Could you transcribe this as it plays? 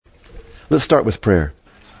Let's start with prayer.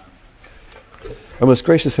 Our most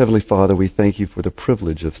gracious Heavenly Father, we thank you for the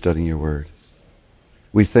privilege of studying your word.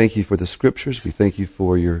 We thank you for the scriptures. We thank you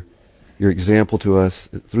for your example to us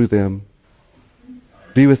through them.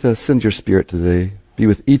 Be with us. Send your Spirit today. Be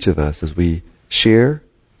with each of us as we share.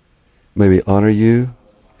 May we honor you.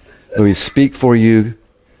 May we speak for you.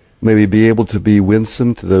 May we be able to be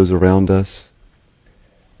winsome to those around us.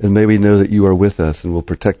 And may we know that you are with us and will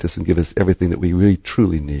protect us and give us everything that we really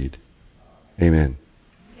truly need. Amen.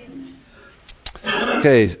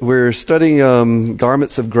 Okay, we're studying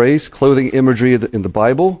garments of grace, clothing imagery in the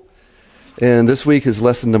Bible. And this week is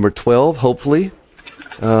lesson number 12, hopefully.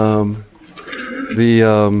 More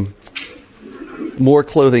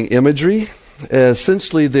clothing imagery.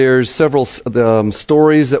 Essentially, there's several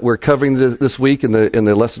stories that we're covering this week in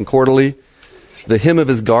the lesson quarterly. The hem of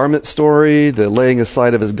his garment story, the laying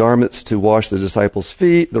aside of his garments to wash the disciples'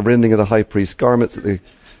 feet, the rending of the high priest's garments at the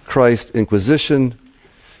Christ Inquisition,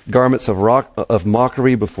 garments of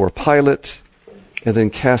mockery before Pilate, and then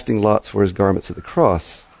casting lots for his garments at the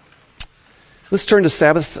cross. Let's turn to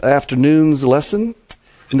Sabbath afternoon's lesson.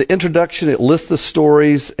 In the introduction, it lists the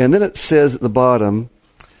stories, and then it says at the bottom,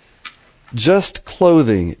 just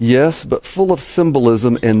clothing, yes, but full of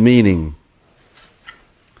symbolism and meaning.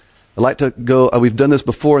 I'd like to go, we've done this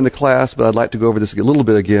before in the class, but I'd like to go over this a little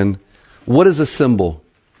bit again. What is a symbol?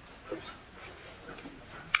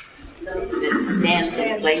 Something that stands in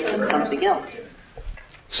the place of something else.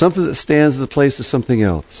 Something that stands in the place of something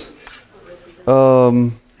else.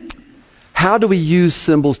 How do we use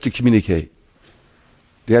symbols to communicate?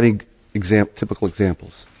 Do you have any typical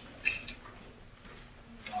examples?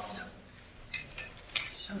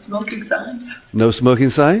 No smoking signs. No smoking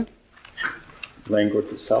sign? Language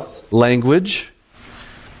itself. Language.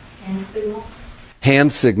 Hand signals.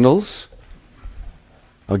 Hand signals.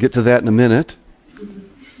 I'll get to that in a minute.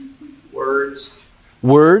 Words.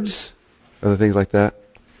 Words. Other things like that.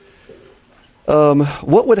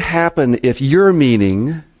 What would happen if your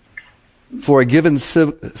meaning for a given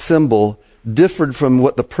symbol differed from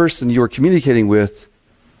what the person you were communicating with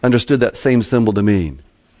understood that same symbol to mean?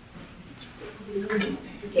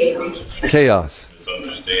 Chaos.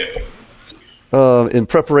 Misunderstanding. In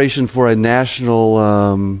preparation for a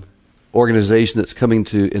national organization that's coming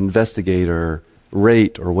to investigate or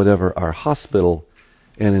rate or whatever our hospital,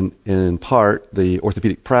 and in part the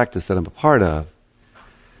orthopedic practice that I'm a part of,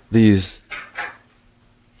 these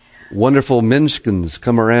wonderful menschkins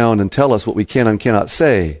come around and tell us what we can and cannot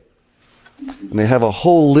say. And they have a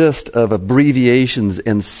whole list of abbreviations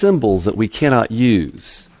and symbols that we cannot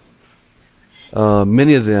use.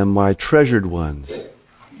 Many of them my treasured ones.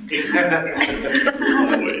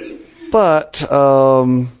 But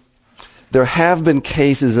there have been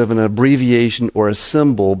cases of an abbreviation or a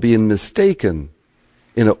symbol being mistaken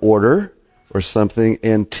in an order or something,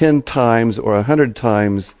 and 10 times or 100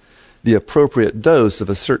 times the appropriate dose of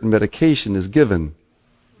a certain medication is given,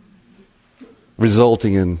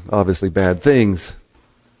 resulting in obviously bad things.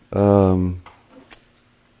 Do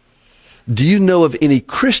you know of any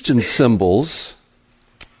Christian symbols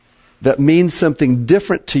that mean something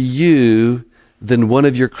different to you than one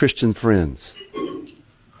of your Christian friends?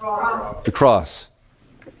 The cross.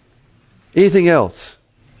 Anything else?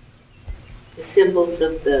 The symbols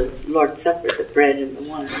of the Lord's Supper, the bread and the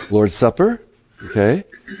wine. Lord's Supper. Okay.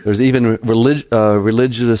 There's even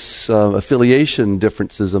religious affiliation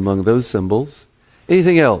differences among those symbols.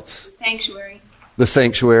 Anything else? Sanctuary. The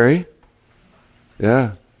sanctuary.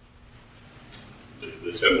 Yeah.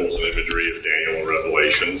 The symbols and imagery of Daniel and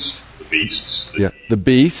Revelations, the beasts, The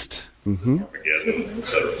beast. Mm-hmm. Armageddon,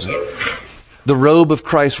 etc. The robe of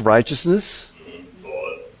Christ's righteousness.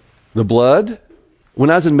 Blood. The blood. When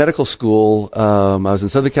I was in medical school, I was in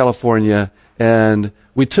Southern California, and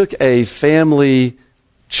we took a family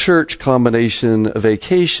church combination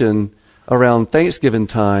vacation around Thanksgiving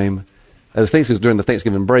time. I think it was during the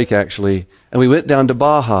Thanksgiving break, actually. And we went down to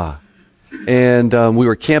Baja, and we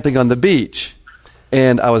were camping on the beach.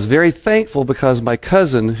 And I was very thankful because my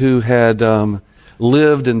cousin, who had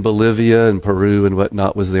lived in Bolivia and Peru and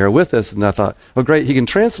whatnot, was there with us. And I thought, oh, great, he can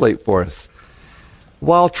translate for us.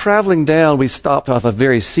 While traveling down, we stopped off a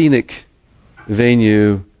very scenic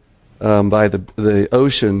venue by the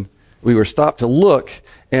ocean. We were stopped to look,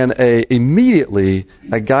 and immediately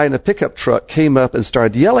a guy in a pickup truck came up and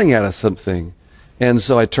started yelling at us something. And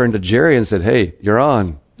so I turned to Jerry and said, "Hey, you're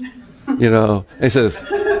on." And he says,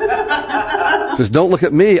 "Don't look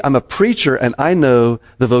at me. I'm a preacher, and I know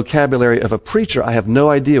the vocabulary of a preacher. I have no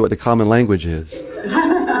idea what the common language is."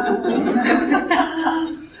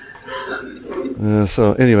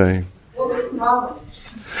 So anyway. What was the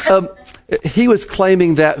problem? he was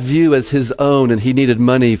claiming that view as his own, and he needed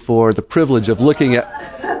money for the privilege of looking at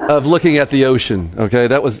the ocean. Okay,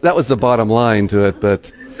 that was the bottom line to it.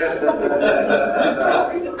 But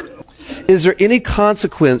is there any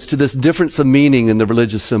consequence to this difference of meaning in the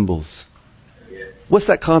religious symbols? What's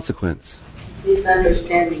that consequence?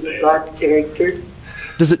 Misunderstanding of God's character.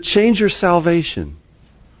 Does it change your salvation?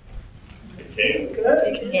 It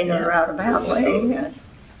can. In a roundabout way, yes.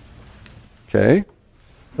 Okay.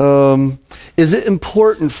 Is it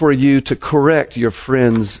important for you to correct your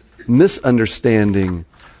friend's misunderstanding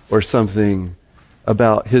or something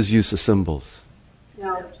about his use of symbols?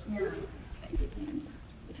 No.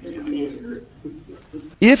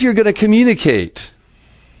 If you're going to communicate,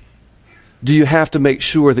 do you have to make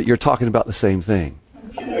sure that you're talking about the same thing?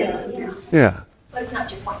 Yeah. But it's not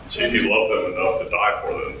your point. If you love them enough to die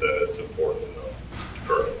for them, then it's important enough.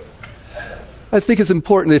 Sure. I think it's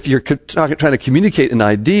important if you're trying to communicate an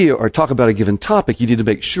idea or talk about a given topic, you need to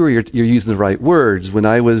make sure you're using the right words. When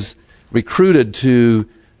I was recruited to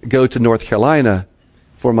go to North Carolina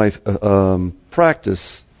for my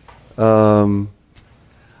practice,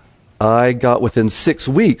 I got within 6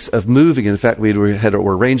 weeks of moving. In fact, we're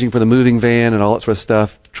arranging for the moving van and all that sort of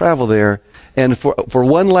stuff to travel there. And for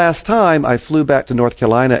one last time, I flew back to North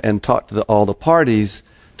Carolina and talked to all the parties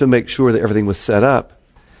to make sure that everything was set up.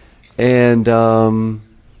 And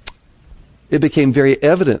it became very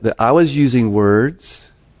evident that I was using words,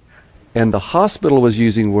 and the hospital was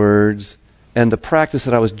using words, and the practice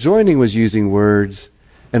that I was joining was using words,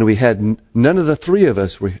 and we had none of the three of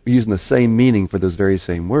us were using the same meaning for those very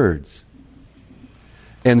same words.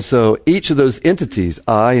 And so each of those entities,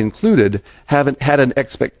 I included, had an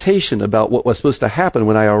expectation about what was supposed to happen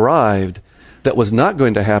when I arrived that was not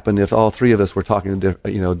going to happen if all three of us were talking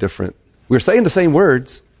different. We were saying the same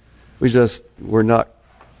words, we just were not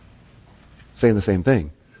saying the same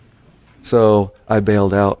thing. So I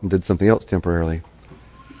bailed out and did something else temporarily.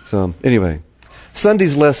 So anyway,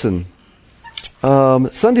 Sunday's lesson.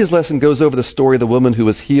 Sunday's lesson goes over the story of the woman who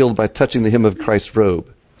was healed by touching the hem of Christ's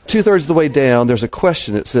robe. 2/3 of the way down, there's a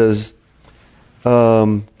question. It says,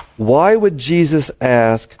 why would Jesus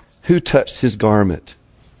ask who touched his garment?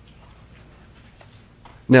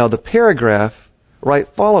 Now, the paragraph right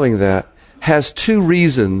following that has two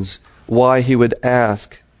reasons why he would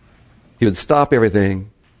ask. He would stop everything.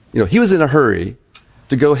 He was in a hurry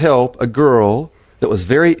to go help a girl that was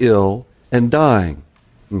very ill and dying.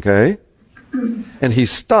 Okay? And he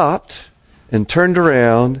stopped and turned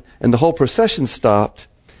around, and the whole procession stopped,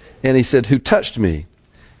 and he said, who touched me?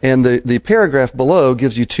 And the paragraph below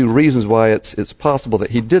gives you two reasons why it's possible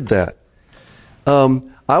that he did that.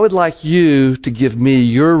 I would like you to give me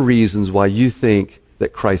your reasons why you think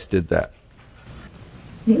that Christ did that.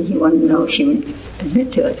 He wanted to know if she would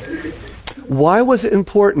admit to it. Why was it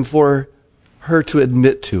important for her to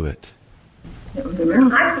admit to it? That was a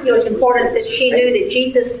miracle. I think it was important that she knew that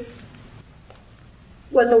Jesus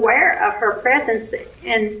was aware of her presence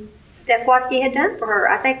and that what he had done for her.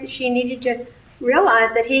 I think that she needed to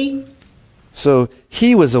realize that he... So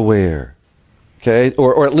he was aware, okay?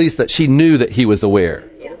 Or at least that she knew that he was aware,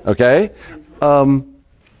 okay? To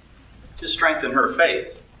strengthen her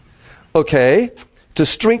faith. Okay, to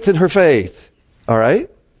strengthen her faith, all right?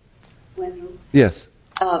 Wendell, Yes.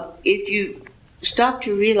 if you stop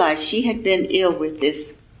to realize she had been ill with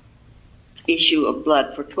this issue of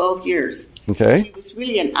blood for 12 years. Okay. She was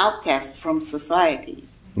really an outcast from society.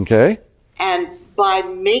 Okay. And by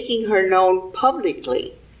making her known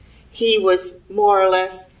publicly, he was more or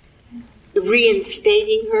less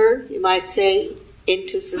reinstating her, you might say,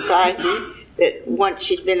 into society. That once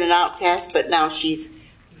she'd been an outcast, but now she's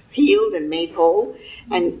healed and made whole,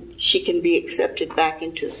 and she can be accepted back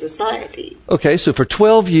into society. Okay, so for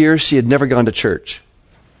 12 years, she had never gone to church.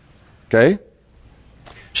 Okay?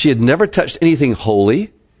 She had never touched anything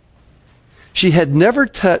holy. She had never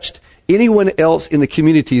touched anyone else in the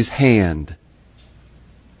community's hand.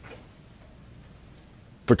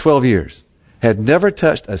 For 12 years. Had never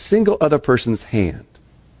touched a single other person's hand.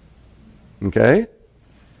 Okay?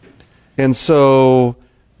 And so,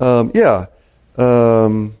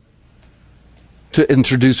 to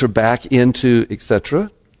introduce her back into,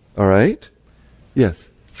 etc. All right? Yes.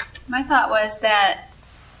 My thought was that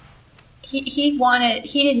he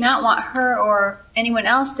did not want her or anyone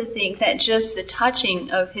else to think that just the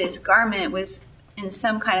touching of his garment was in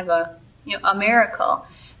some kind of a miracle,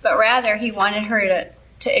 but rather he wanted her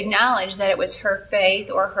to acknowledge that it was her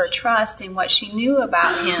faith or her trust in what she knew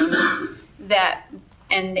about him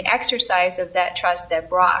and the exercise of that trust that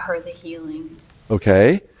brought her the healing.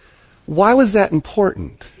 Okay. Why was that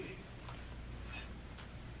important?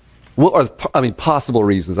 What are, possible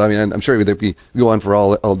reasons? I'm sure we could go on for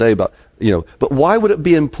all day, but why would it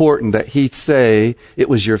be important that he say, it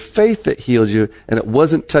was your faith that healed you, and it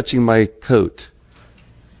wasn't touching my coat?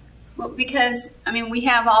 Well, because, we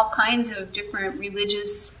have all kinds of different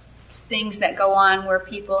religious things that go on where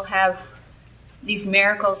people have these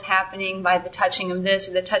miracles happening by the touching of this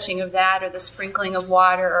or the touching of that or the sprinkling of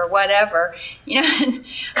water or whatever. And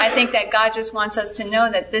I think that God just wants us to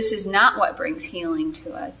know that this is not what brings healing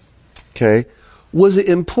to us. Okay. Was it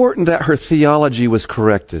important that her theology was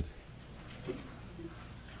corrected?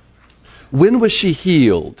 When was she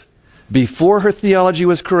healed? Before her theology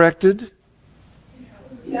was corrected?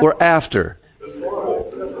 Or after?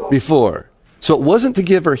 Before. So it wasn't to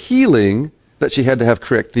give her healing that she had to have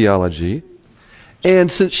correct theology.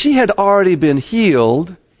 And since she had already been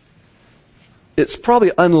healed, it's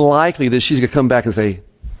probably unlikely that she's going to come back and say,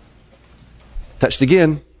 touched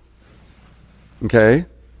again. Okay?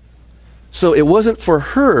 So it wasn't for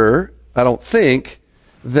her, I don't think,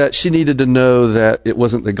 that she needed to know that it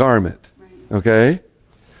wasn't the garment. Okay?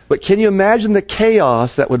 But can you imagine the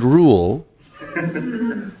chaos that would rule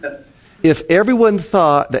if everyone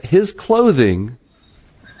thought that his clothing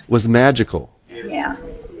was magical? Yeah.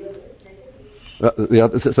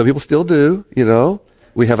 Some people still do,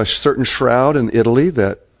 We have a certain shroud in Italy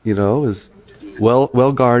that, is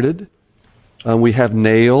well guarded. We have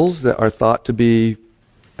nails that are thought to be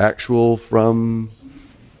actual from,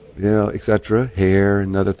 etc., hair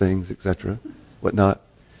and other things, etc., whatnot.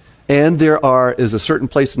 And there is a certain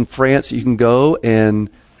place in France you can go and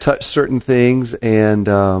touch certain things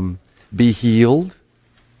and be healed.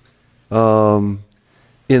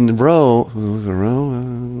 In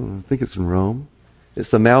Rome, I think it's in Rome. It's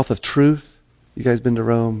the mouth of truth. You guys been to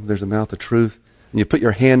Rome? There's a mouth of truth. And you put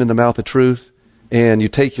your hand in the mouth of truth, and you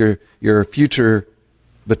take your future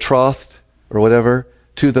betrothed or whatever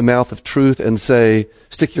to the mouth of truth and say,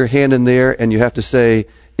 stick your hand in there, and you have to say,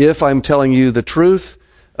 if I'm telling you the truth,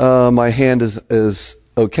 my hand is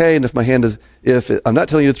okay, and if I'm not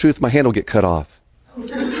telling you the truth, my hand will get cut off.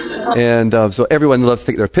 And so everyone loves to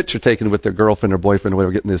take their picture taken with their girlfriend or boyfriend or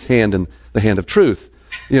whatever, getting this hand in the hand of truth.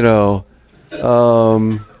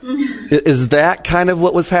 Is that kind of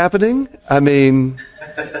what was happening?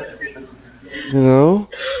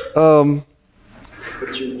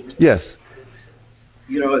 Yes.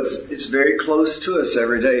 It's very close to us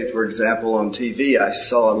every day. For example, on TV, I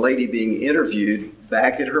saw a lady being interviewed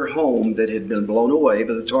back at her home that had been blown away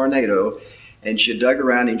by the tornado, and she dug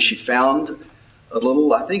around and she found a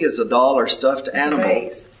little, I think it's a doll or stuffed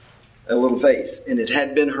animal. A little vase. And it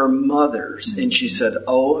had been her mother's. And she said,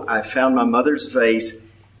 "Oh, I found my mother's vase.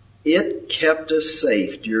 It kept us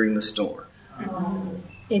safe during the storm."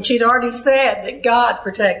 And she'd already said that God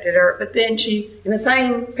protected her, but then she, in the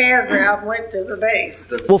same paragraph, went to the vase.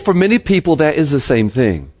 Well, for many people, that is the same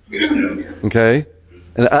thing. Okay?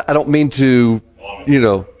 And I don't mean to, with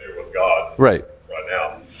God. Right. Right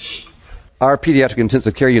now. Our pediatric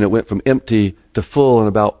intensive care unit went from empty to full in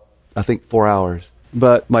about, I think, 4 hours.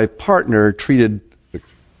 But my partner treated a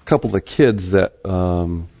couple of kids that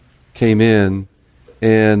came in,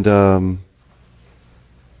 and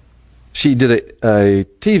she did a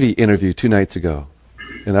TV interview 2 nights ago.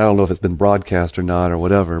 And I don't know if it's been broadcast or not or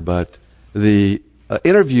whatever, but the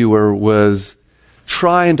interviewer was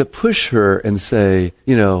trying to push her and say,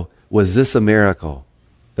 was this a miracle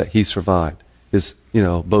that he survived? His,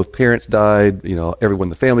 both parents died, everyone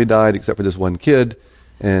in the family died except for this one kid,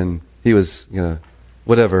 and he was,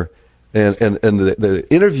 whatever. And the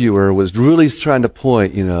interviewer was really trying to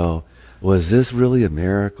point, was this really a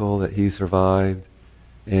miracle that he survived?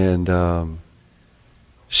 And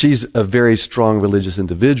she's a very strong religious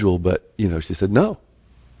individual, but, she said, no,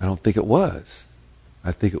 I don't think it was.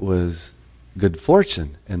 I think it was good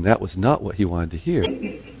fortune, and that was not what he wanted to hear.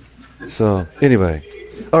 So, anyway.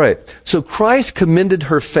 All right. So Christ commended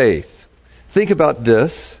her faith. Think about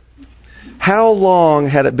this. How long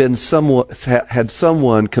had it been had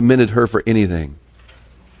someone commended her for anything?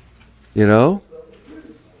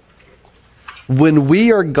 When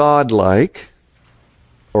we are God-like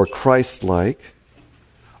or Christ-like,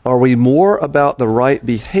 are we more about the right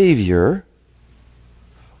behavior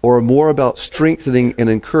or more about strengthening and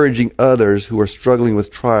encouraging others who are struggling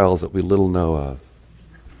with trials that we little know of?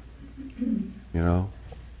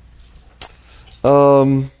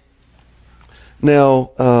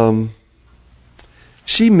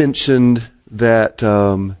 She mentioned that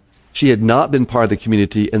she had not been part of the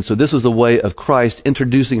community, and so this was a way of Christ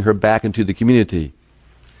introducing her back into the community.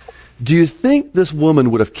 Do you think this woman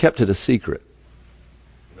would have kept it a secret?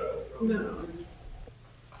 No.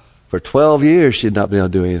 For 12 years, she had not been able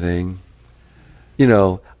to do anything.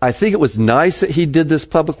 I think it was nice that he did this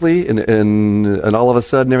publicly and all of a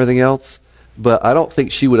sudden everything else, but I don't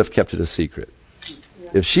think she would have kept it a secret.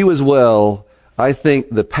 If she was well, I think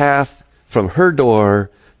the path from her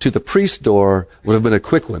door to the priest's door would have been a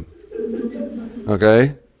quick one.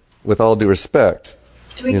 Okay? With all due respect.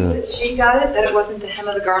 Do we think that she got it, that it wasn't the hem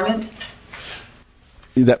of the garment?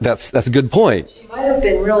 That's a good point. She might have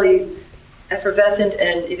been really effervescent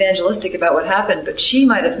and evangelistic about what happened, but she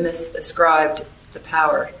might have misascribed the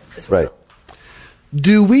power as well. Right.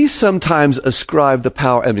 Do we sometimes ascribe the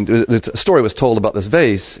power? I mean, the story was told about this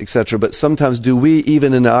vase, etc., but sometimes do we,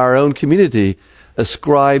 even in our own community,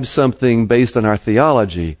 ascribe something based on our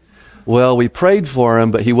theology? Well, we prayed for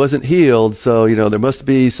him, but he wasn't healed, so, there must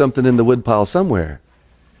be something in the woodpile somewhere.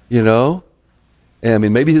 And I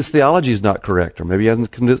mean, maybe his theology is not correct, or maybe he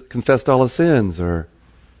hasn't confessed all his sins, or,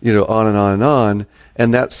 on and on and on.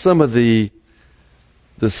 And that's some of the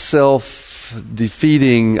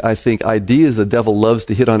self-defeating, I think, ideas the devil loves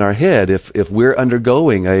to hit on our head if we're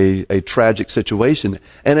undergoing a tragic situation.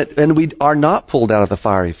 And we are not pulled out of the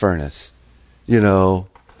fiery furnace.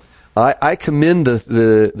 I commend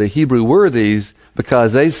the Hebrew worthies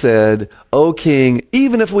because they said, "O King,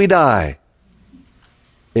 even if we die,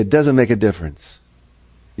 it doesn't make a difference."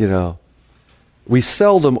 We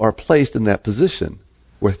seldom are placed in that position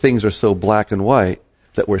where things are so black and white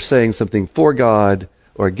that we're saying something for God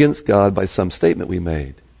or against God by some statement we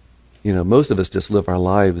made. Most of us just live our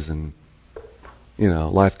lives and,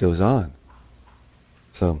 life goes on.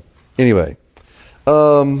 So, anyway.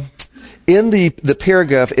 In the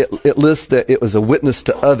paragraph, it lists that it was a witness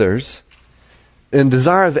to others. In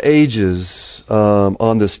Desire of Ages,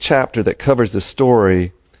 on this chapter that covers the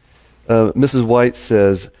story, Mrs. White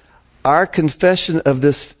says, "Our confession of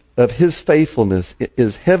his faithfulness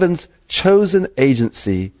is heaven's chosen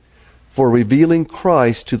agency for revealing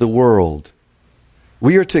Christ to the world.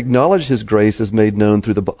 We are to acknowledge his grace as made known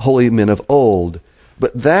through the holy men of old,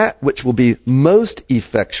 but that which will be most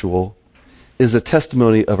effectual is a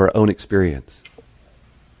testimony of our own experience."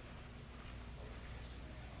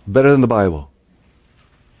 Better than the Bible.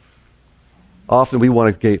 Often we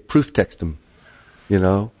want to proof text them,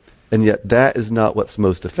 and yet that is not what's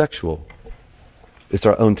most effectual. It's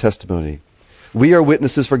our own testimony. We are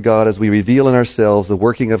witnesses for God as we reveal in ourselves the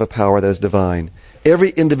working of a power that is divine.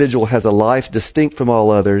 Every individual has a life distinct from all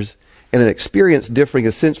others and an experience differing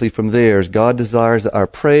essentially from theirs. God desires that our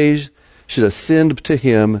praise should ascend to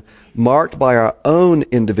him, marked by our own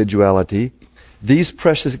individuality. These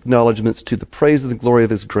precious acknowledgments to the praise and the glory of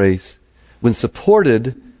his grace, when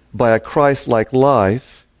supported by a Christ-like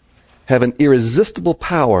life, have an irresistible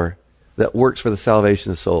power that works for the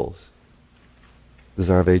salvation of souls.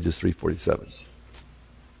 Desire of Ages 347.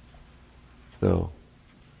 So,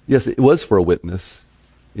 yes, it was for a witness,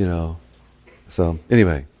 So,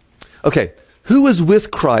 anyway. Okay, who was with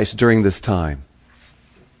Christ during this time?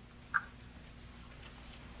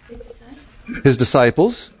 His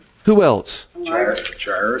disciples. Who else?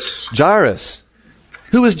 Jairus. Jairus.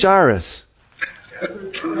 Who is Jairus? A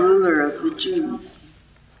ruler of the Jews.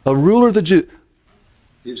 A ruler of the Jews.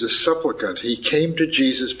 He was a supplicant. He came to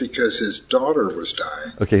Jesus because his daughter was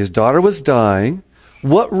dying. Okay, his daughter was dying.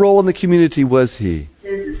 What role in the community was he?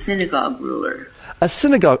 He was a synagogue ruler. A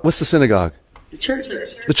synagogue. What's the synagogue? The church.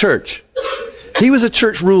 The church. He was a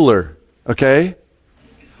church ruler. Okay?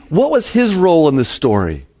 What was his role in this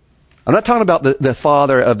story? I'm not talking about the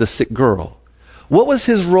father of the sick girl. What was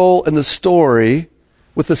his role in the story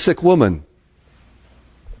with the sick woman?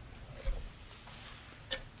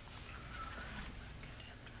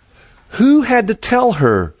 Who had to tell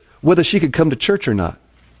her whether she could come to church or not?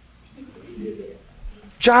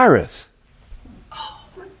 Jairus.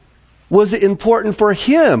 Was it important for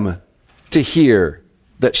him to hear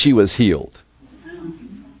that she was healed?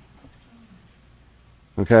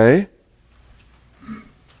 Okay?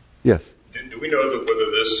 Yes. Do we know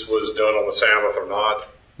whether this was done on the Sabbath or not?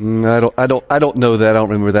 I don't know that. I don't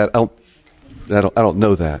remember that. I don't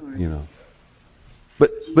know that.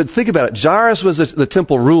 But think about it. Jairus was the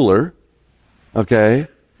temple ruler. Okay,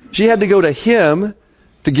 she had to go to him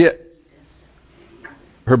to get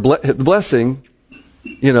her blessing.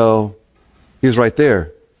 He was right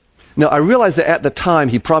there. Now I realize that at the time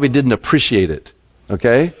he probably didn't appreciate it.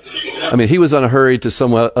 Okay, I mean he was on a hurry to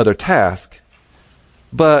some other task.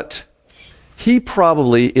 But he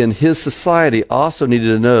probably, in his society, also needed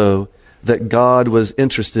to know that God was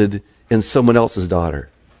interested in someone else's daughter.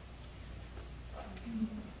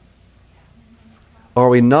 Are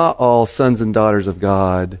we not all sons and daughters of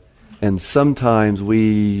God? And sometimes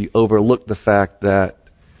we overlook the fact that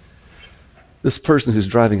this person who's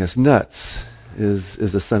driving us nuts is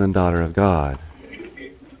the son and daughter of God.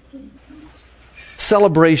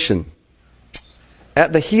 celebration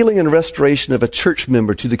at the healing and restoration of a church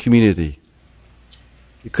member to the community.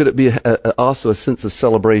 Could it be also a sense of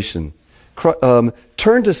celebration?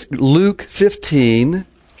 Turn to Luke 15:7.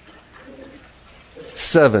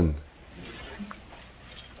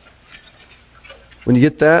 When you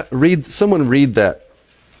get that, someone read that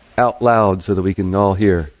out loud so that we can all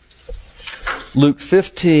hear. Luke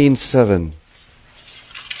 15:7.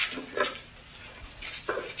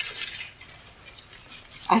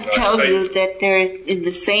 I tell you that in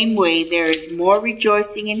the same way there is more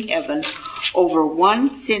rejoicing in heaven over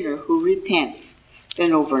one sinner who repents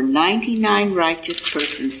than over 99 righteous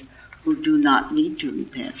persons who do not need to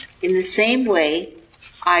repent. In the same way,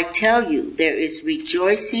 I tell you, there is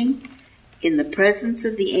rejoicing in the presence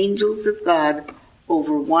of the angels of God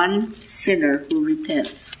over one sinner who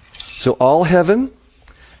repents. So all heaven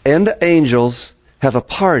and the angels have a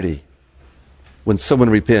party when someone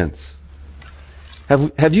repents.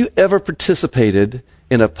 Have you ever participated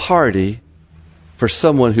in a party for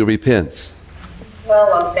someone who repents?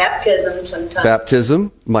 Well, on baptism sometimes.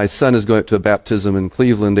 Baptism. My son is going to a baptism in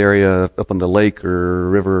Cleveland area, up on the lake or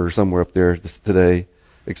river or somewhere up there today,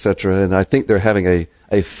 etc. And I think they're having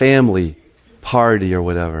a family party or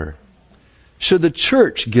whatever. Should the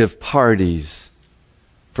church give parties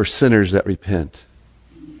for sinners that repent?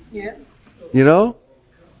 Yeah. You know?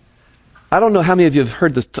 I don't know how many of you have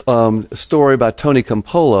heard the story about Tony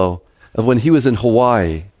Campolo of when he was in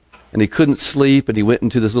Hawaii and he couldn't sleep and he went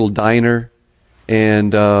into this little diner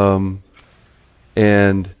and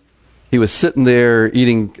he was sitting there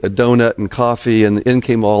eating a donut and coffee and in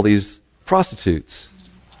came all these prostitutes.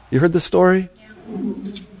 You heard the story?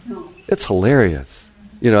 Yeah. It's hilarious.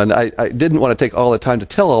 You know, and I didn't want to take all the time to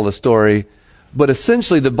tell all the story, but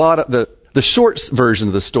essentially the short version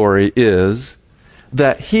of the story is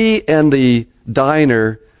that he and the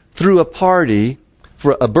diner threw a party,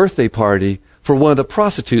 for a birthday party, for one of the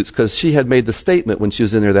prostitutes because she had made the statement when she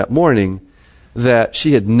was in there that morning that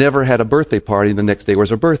she had never had a birthday party and the next day was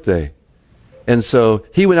her birthday. And so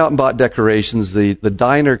he went out and bought decorations. The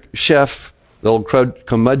diner chef, the old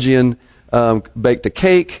curmudgeon, baked a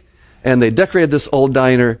cake, and they decorated this old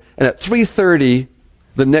diner. And at 3:30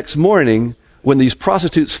 the next morning, when these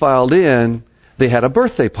prostitutes filed in, they had a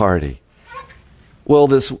birthday party. Well,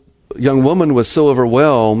 this young woman was so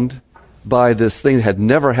overwhelmed by this thing that had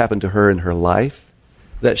never happened to her in her life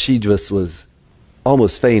that she just was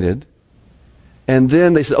almost fainted. And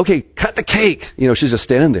then they said, okay, cut the cake. You know, she's just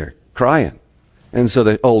standing there crying. And so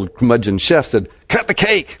the old curmudgeon chef said, cut the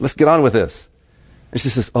cake. Let's get on with this. And she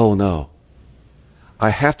says, oh no,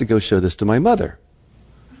 I have to go show this to my mother.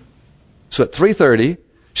 So at 3:30,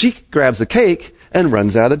 she grabs the cake and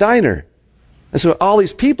runs out of the diner. And so all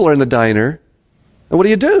these people are in the diner. And what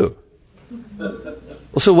do?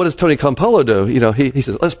 Well, so what does Tony Campolo do? You know, he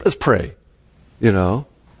says, let's pray. You know,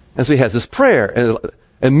 and so he has this prayer, and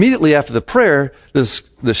immediately after the prayer,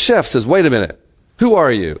 the chef says, "Wait a minute, who are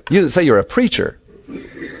you? You didn't say you're a preacher.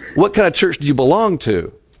 What kind of church do you belong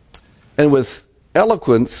to?" And with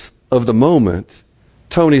eloquence of the moment,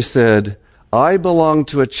 Tony said, "I belong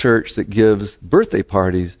to a church that gives birthday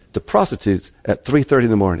parties to prostitutes at 3:30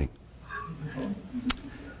 in the morning."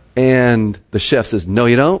 And the chef says, "No,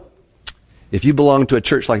 you don't. If you belong to a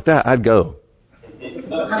church like that, I'd go."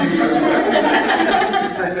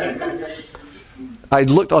 I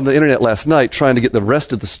looked on the internet last night trying to get the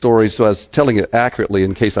rest of the story, so I was telling it accurately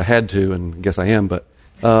in case I had to, and I guess I am, but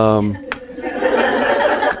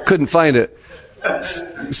couldn't find it.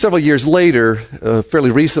 Several years later,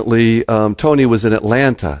 fairly recently, Tony was in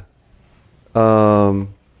Atlanta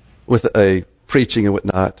with a preaching and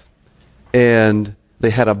whatnot, and they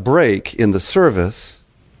had a break in the service,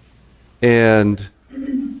 and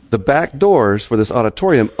the back doors for this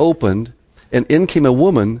auditorium opened, and in came a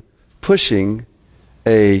woman pushing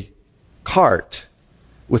a cart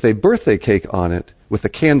with a birthday cake on it with the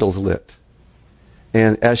candles lit.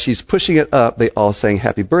 And as she's pushing it up, they all sang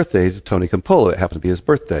happy birthday to Tony Campolo. It happened to be his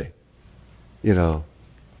birthday. You know,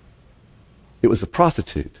 it was a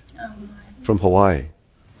prostitute from Hawaii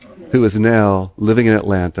who is now living in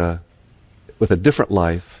Atlanta with a different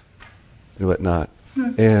life and whatnot.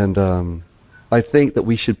 And I think that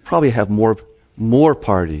we should probably have more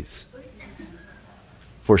parties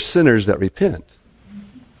for sinners that repent.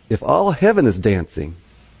 If all heaven is dancing,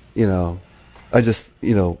 you know,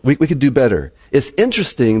 we could do better. It's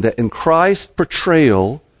interesting that in Christ's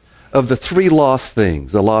portrayal of the three lost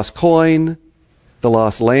things, the lost coin, the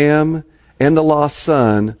lost lamb, and the lost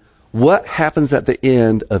son, what happens at the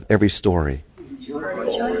end of every story?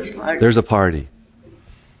 There's a party.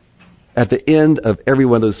 At the end of every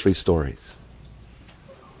one of those three stories.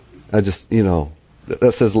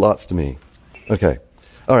 That says lots to me. Okay.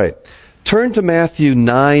 All right. Turn to Matthew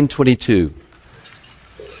 9:22.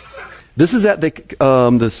 This is at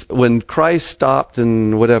the when Christ stopped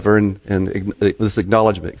and whatever, and this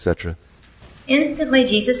acknowledgement, etc. Instantly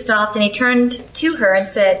Jesus stopped and he turned to her and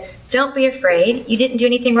said, "Don't be afraid. You didn't do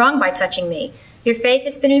anything wrong by touching me. Your faith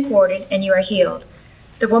has been rewarded and you are healed."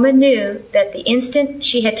 The woman knew that the instant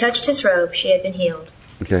she had touched his robe, she had been healed.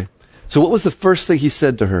 Okay. So what was the first thing he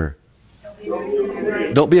said to her?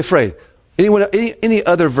 Don't be afraid. Anyone? Any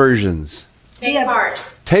other versions? Take heart.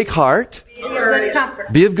 Take heart. Be of good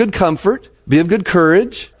comfort. Be of good comfort. Be of good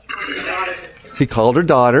courage. He called her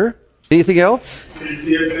daughter. Anything else?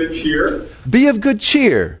 Be of good cheer. Be of good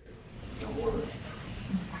cheer.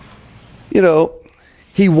 You know,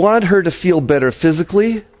 he wanted her to feel better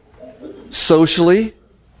physically, socially,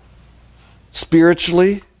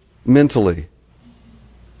 spiritually, mentally.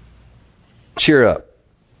 Cheer up.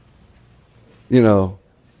 You know,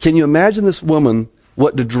 can you imagine this woman,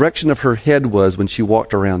 what the direction of her head was when she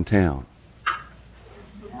walked around town?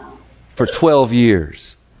 For 12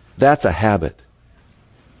 years. That's a habit.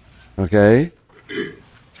 Okay?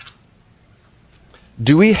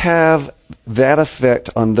 Do we have that effect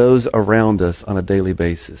on those around us on a daily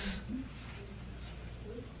basis?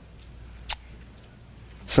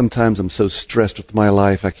 Sometimes I'm so stressed with my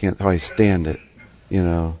life, I can't hardly stand it. You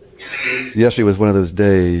know, yesterday was one of those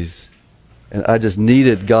days, and I just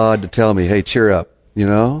needed God to tell me, hey, cheer up, you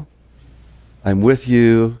know? I'm with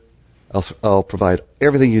you. I'll provide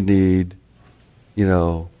everything you need. You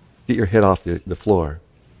know, get your head off the floor.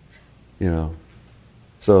 You know.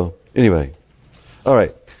 So, anyway. All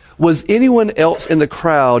right. Was anyone else in the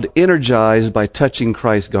crowd energized by touching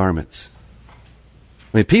Christ's garments?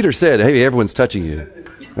 I mean, Peter said, hey, everyone's touching you.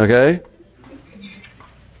 Okay?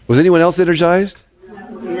 Was anyone else energized?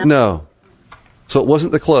 No. So it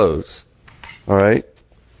wasn't the clothes. All right?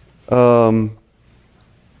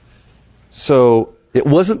 So it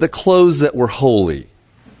wasn't the clothes that were holy.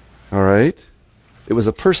 All right? It was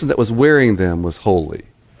a person that was wearing them was holy.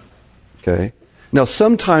 Okay? Now,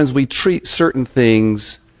 sometimes we treat certain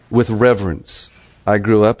things with reverence. I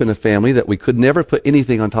grew up in a family that we could never put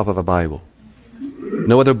anything on top of a Bible.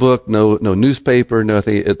 No other book, no newspaper,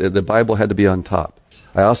 nothing. The Bible had to be on top.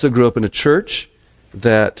 I also grew up in a church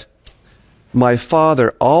that my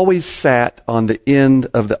father always sat on the end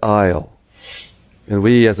of the aisle. And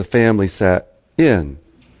we as a family sat in.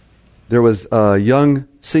 There was a young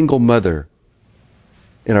single mother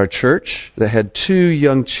in our church that had 2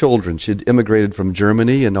 young children. She had immigrated from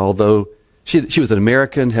Germany, and although she was an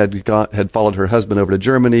American, had followed her husband over to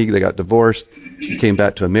Germany, they got divorced. She came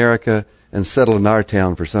back to America and settled in our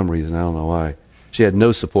town for some reason. I don't know why. She had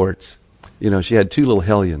no supports. You know, she had 2 little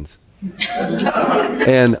hellions.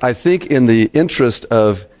 And I think in the interest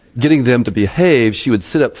of getting them to behave, she would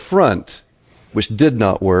sit up front, which did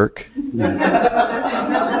not work.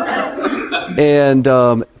 And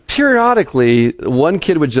periodically, one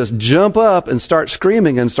kid would just jump up and start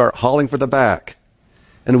screaming and start hauling for the back.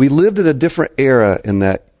 And we lived in a different era in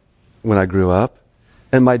that when I grew up.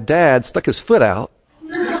 And my dad stuck his foot out.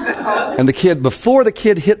 And before the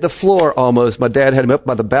kid hit the floor almost, my dad had him up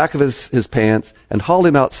by the back of his pants and hauled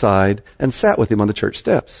him outside and sat with him on the church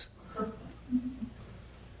steps.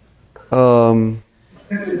 The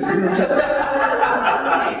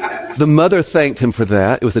mother thanked him for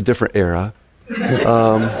that. It was a different era.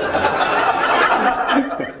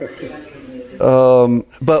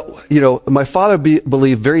 But, you know, my father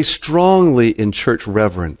believed very strongly in church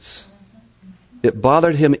reverence. It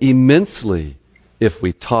bothered him immensely if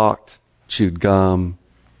we talked, chewed gum,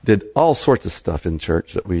 did all sorts of stuff in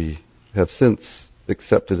church that we have since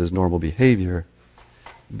accepted as normal behavior.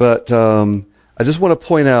 But I just want to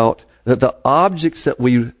point out that the objects that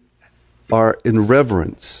we are in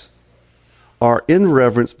reverence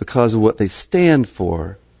because of what they stand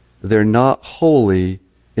for. They're not holy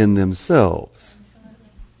in themselves.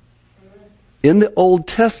 In the Old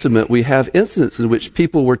Testament, we have incidents in which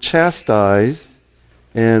people were chastised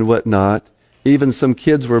and whatnot. Even some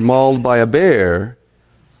kids were mauled by a bear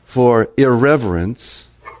for irreverence,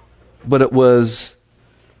 but it was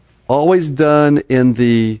always done in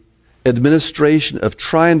the administration of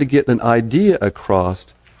trying to get an idea across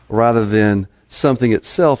rather than something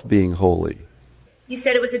itself being holy. You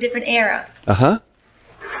said it was a different era. Uh-huh.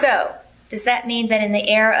 So, does that mean that in the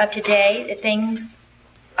era of today, that things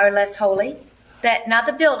are less holy? That not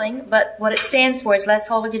the building, but what it stands for is less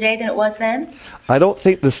holy today than it was then? I don't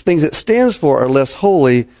think the things it stands for are less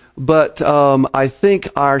holy, but I think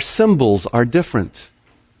our symbols are different.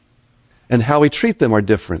 And how we treat them are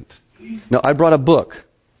different. Now, I brought a book.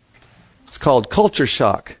 It's called Culture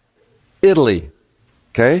Shock, Italy,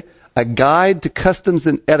 Okay? A guide to customs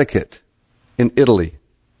and etiquette in Italy.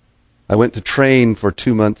 I went to train for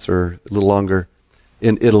 2 months or a little longer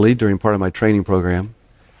in Italy during part of my training program.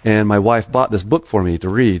 And my wife bought this book for me to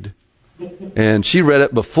read. And she read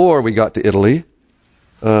it before we got to Italy.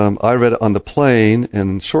 I read it on the plane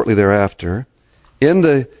and shortly thereafter.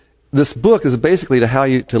 This book is basically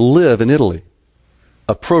to live in Italy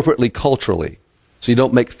appropriately culturally, so you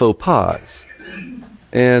don't make faux pas.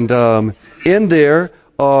 And in there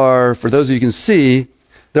are, for those of you who can see,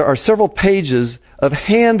 there are several pages of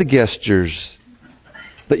hand gestures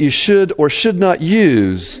that you should or should not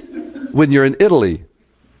use when you're in Italy.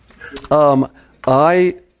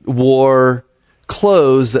 I wore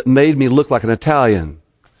clothes that made me look like an Italian.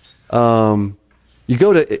 You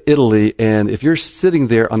go to Italy, and if you're sitting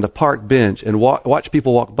there on the park bench and watch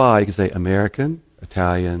people walk by, you can say American,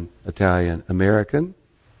 Italian, Italian, American,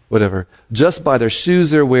 whatever, just by their shoes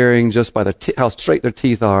they're wearing, just by how straight their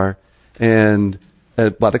teeth are, and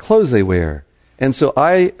by the clothes they wear. And so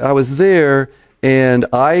I was there, and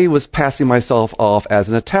I was passing myself off as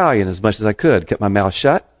an Italian as much as I could. Kept my mouth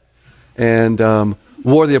shut, and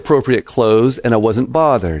wore the appropriate clothes, and I wasn't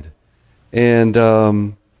bothered.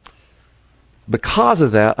 And because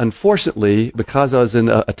of that, unfortunately, because I was in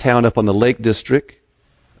a town up on the Lake District,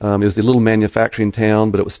 it was a little manufacturing town,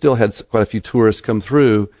 but it still had quite a few tourists come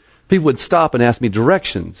through, people would stop and ask me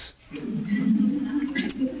directions.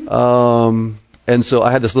 And so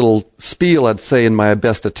I had this little spiel I'd say in my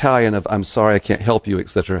best Italian of, I'm sorry, I can't help you,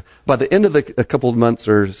 etc. By the end of a couple of months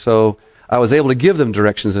or so, I was able to give them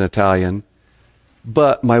directions in Italian,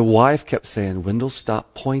 but my wife kept saying, Wendell,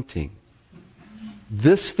 stop pointing.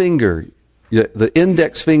 This finger, the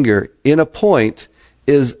index finger in a point,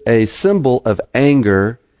 is a symbol of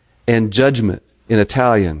anger and judgment in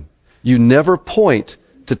Italian. You never point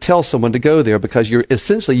to tell someone to go there because you're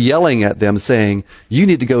essentially yelling at them saying, you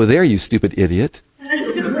need to go there, you stupid idiot.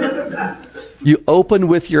 You open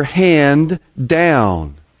with your hand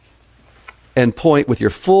down and point with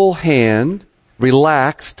your full hand,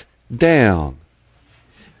 relaxed, down.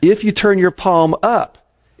 If you turn your palm up,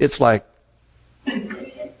 it's like,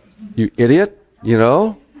 you idiot,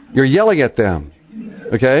 you're yelling at them.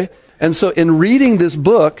 Okay? And so in reading this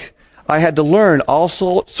book, I had to learn all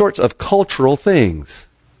sorts of cultural things.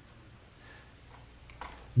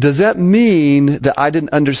 Does that mean that I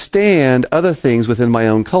didn't understand other things within my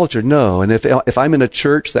own culture? No. And if I'm in a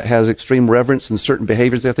church that has extreme reverence and certain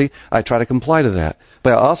behaviors, I try to comply to that.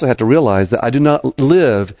 But I also have to realize that I do not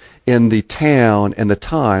live in the town and the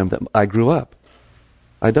time that I grew up.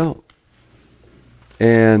 I don't.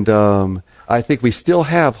 And I think we still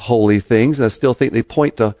have holy things, and I still think they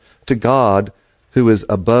point to God, who is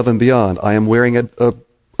above and beyond. I am wearing a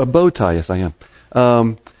bow tie. Yes, I am.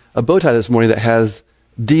 A bow tie this morning that has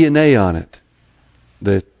DNA on it,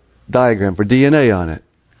 the diagram for DNA on it.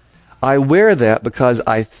 I wear that because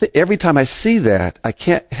every time I see that, I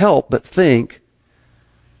can't help but think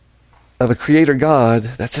of a creator God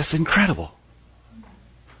that's just incredible.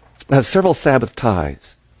 I have several Sabbath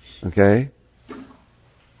ties, okay?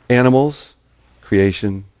 Animals,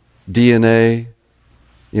 creation, DNA,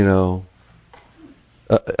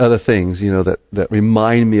 other things, that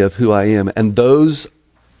remind me of who I am. And those,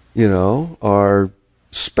 are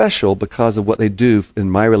special because of what they do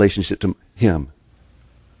in my relationship to Him.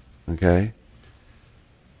 Okay?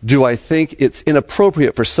 Do I think it's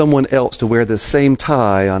inappropriate for someone else to wear the same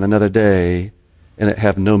tie on another day and it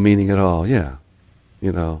have no meaning at all? Yeah.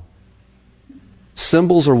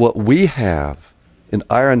 Symbols are what we have in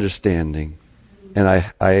our understanding, and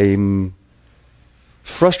I'm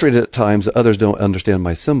frustrated at times that others don't understand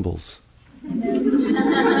my symbols.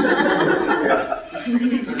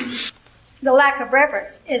 The lack of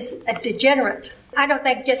reverence is a degenerate. I don't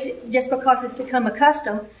think just because it's become a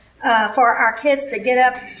custom for our kids to get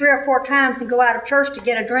up 3 or 4 times and go out of church to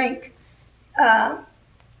get a drink, or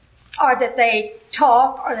that they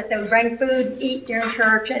talk, or that they bring food and eat during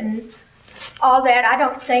church and all that. I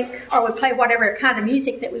don't think, or we play whatever kind of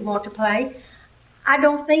music that we want to play. I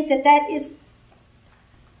don't think that is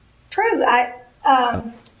true.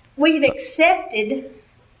 We've accepted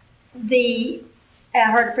I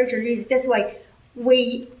heard a preacher use it this way.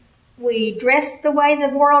 We dress the way the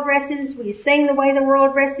world dresses. We sing the way the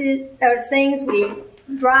world sings. We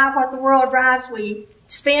drive what the world drives. We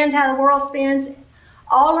spend how the world spends.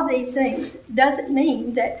 All of these things doesn't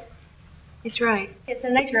mean that it's right. It's the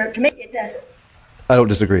nature of it. To me, it doesn't. I don't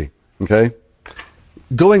disagree. Okay?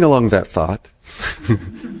 Going along that thought,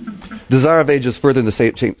 Desire of Ages, further in the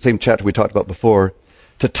same chapter we talked about before,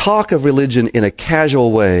 to talk of religion in a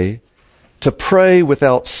casual way, to pray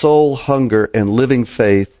without soul hunger and living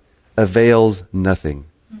faith avails nothing.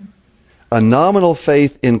 A nominal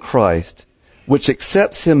faith in Christ, which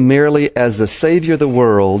accepts him merely as the Savior of the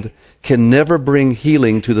world, can never bring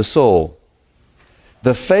healing to the soul.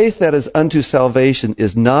 The faith that is unto salvation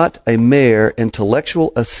is not a mere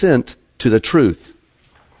intellectual assent to the truth.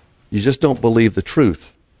 You just don't believe the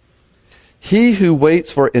truth. He who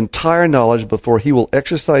waits for entire knowledge before he will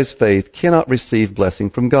exercise faith cannot receive blessing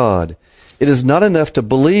from God. It is not enough to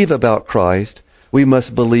believe about Christ. We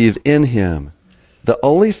must believe in him. The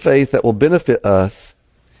only faith that will benefit us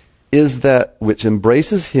is that which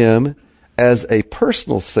embraces him as a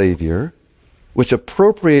personal Savior, which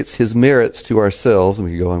appropriates his merits to ourselves. And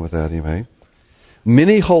we can go on with that anyway.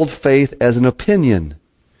 Many hold faith as an opinion.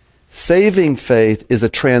 Saving faith is a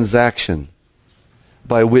transaction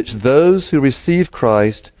by which those who receive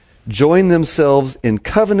Christ join themselves in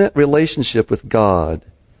covenant relationship with God.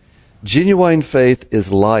 Genuine faith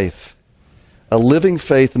is life. A living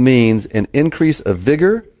faith means an increase of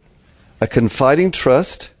vigor, a confiding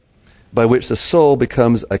trust by which the soul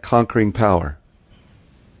becomes a conquering power.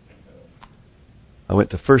 I went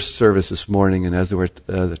to first service this morning, and as we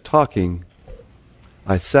were talking,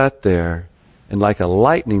 I sat there, and like a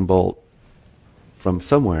lightning bolt from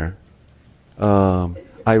somewhere,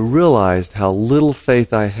 I realized how little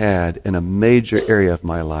faith I had in a major area of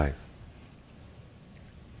my life.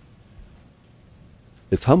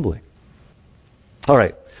 It's humbling. All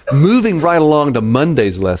right, moving right along to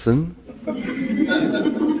Monday's lesson.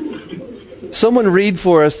 Someone read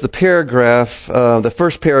for us the paragraph, the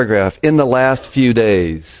first paragraph, in the last few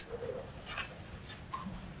days.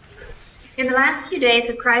 In the last few days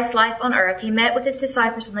of Christ's life on earth, he met with his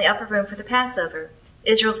disciples in the upper room for the Passover,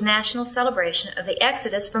 Israel's national celebration of the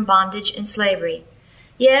exodus from bondage and slavery.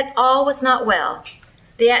 Yet all was not well.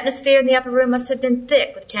 The atmosphere in the upper room must have been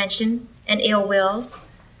thick with tension and ill will.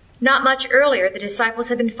 Not much earlier, the disciples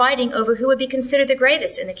had been fighting over who would be considered the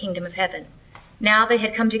greatest in the kingdom of heaven. Now they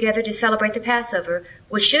had come together to celebrate the Passover,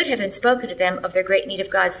 which should have been spoken to them of their great need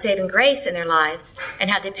of God's saving grace in their lives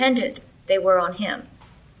and how dependent they were on him.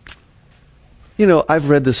 You know, I've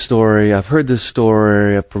read this story, I've heard this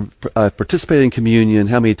story, I've participated in communion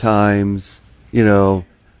how many times, you know,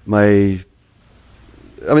 this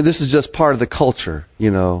is just part of the culture,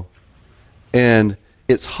 you know. And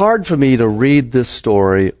it's hard for me to read this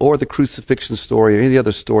story or the crucifixion story or any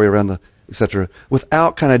other story around the, etc.,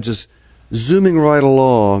 without kind of just zooming right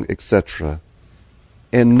along, etc.,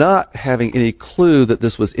 and not having any clue that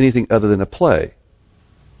this was anything other than a play.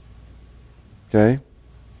 Okay?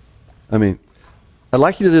 I mean, I'd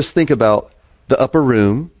like you to just think about the upper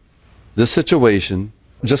room, this situation,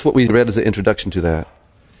 just what we read as an introduction to that.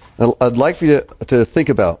 I'd like for you to think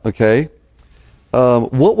about, okay,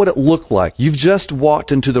 what would it look like? You've just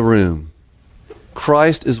walked into the room.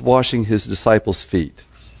 Christ is washing his disciples' feet.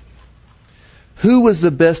 Who was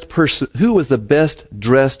the best person? Who was the best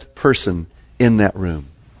dressed person in that room?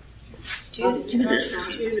 Judas.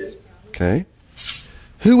 Okay.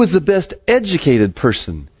 Who was the best educated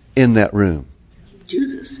person in that room?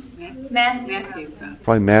 Judas. Matthew.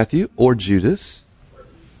 Probably Matthew or Judas.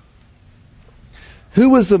 Who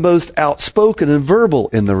was the most outspoken and verbal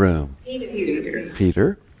in the room?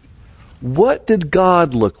 Peter. What did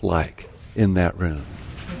God look like in that room?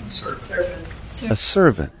 A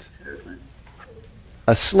servant.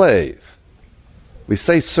 A slave. We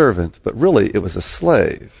say servant, but really it was a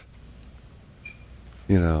slave.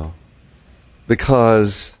 You know,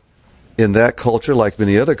 because in that culture, like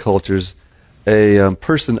many other cultures, a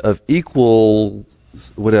person of equal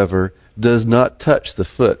whatever does not touch the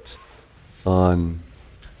foot on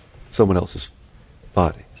someone else's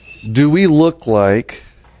body. Do we look like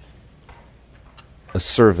a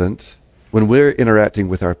servant when we're interacting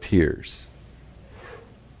with our peers?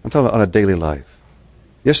 I'm talking about on a daily life.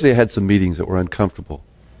 Yesterday I had some meetings that were uncomfortable,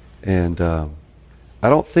 and I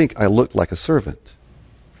don't think I looked like a servant.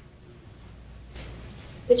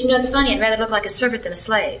 But you know, it's funny, I'd rather look like a servant than a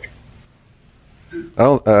slave. I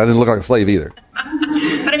didn't look like a slave either.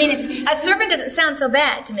 But I mean, a servant doesn't sound so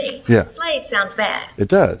bad to me. Yeah. Slave sounds bad. It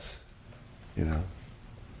does. You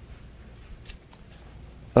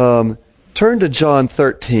know. Turn to John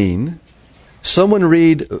 13. Someone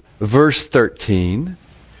read verse 13.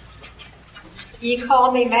 Ye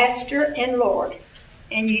call me Master and Lord,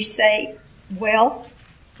 and ye say, well,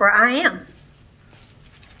 for I am.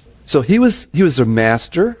 So he was their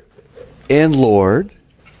master and Lord.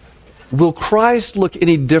 Will Christ look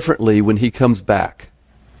any differently when he comes back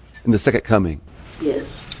in the second coming? Yes.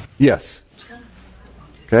 Yes.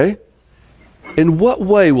 Okay? In what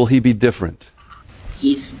way will he be different?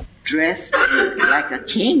 He's dressed like a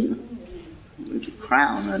king. with a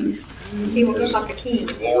crown, at least. He will look like a king.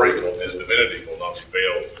 His glory, his divinity will not be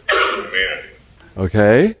veiled in humanity.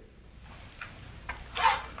 Okay.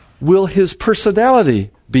 Will his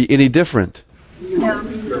personality be any different? No.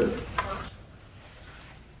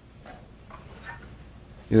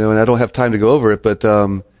 You know, and I don't have time to go over it, but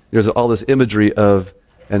there's all this imagery of,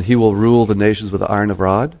 and he will rule the nations with the iron of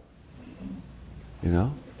rod. You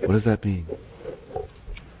know, what does that mean?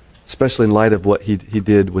 Especially in light of what he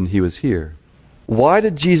did when he was here. Why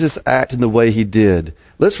did Jesus act in the way he did?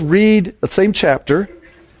 Let's read the same chapter,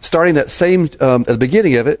 starting that same at the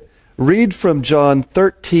beginning of it. Read from John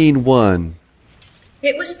 13:1.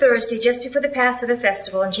 It was Thursday, just before the Passover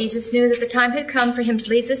festival, and Jesus knew that the time had come for him to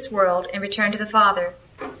leave this world and return to the Father.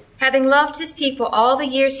 Having loved his people all the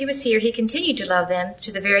years he was here, he continued to love them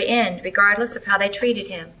to the very end, regardless of how they treated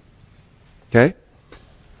him. Okay?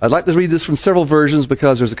 I'd like to read this from several versions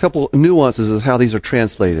because there's a couple nuances of how these are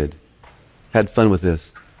translated. Had fun with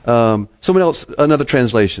this. Someone else, another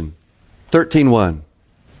translation. 13:1.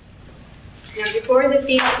 Now before the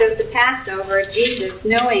feast of the Passover, Jesus,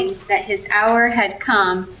 knowing that his hour had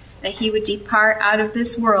come, that he would depart out of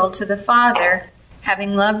this world to the Father,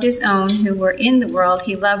 having loved his own who were in the world,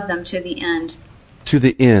 he loved them to the end. To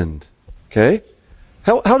the end. Okay?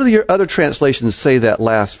 How do your other translations say that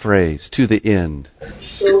last phrase, to the end?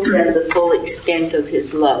 Show them the full extent of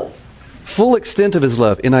his love. Full extent of his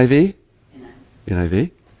love. NIV?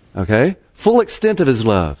 NIV. Okay? Full extent of his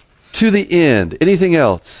love. To the end. Anything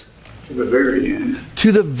else? To the very end.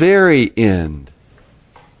 To the very end.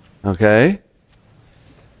 Okay?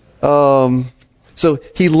 So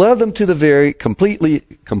he loved them to the very, completely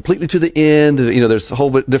to the end. You know, there's a whole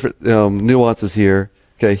bit different nuances here.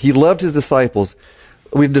 Okay? He loved his disciples.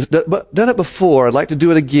 We've done it before. I'd like to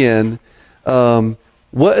do it again.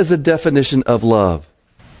 What is the definition of love?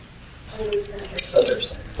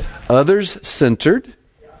 Others-centered.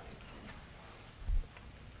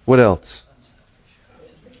 What else?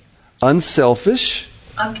 Unselfish.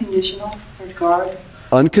 Unconditional regard.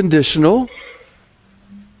 Unconditional.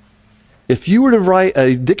 If you were to write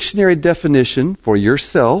a dictionary definition for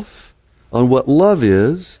yourself on what love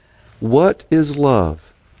is, what is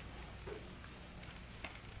love?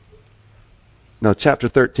 Now, chapter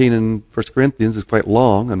 13 in 1 Corinthians is quite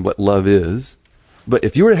long on what love is. But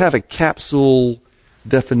if you were to have a capsule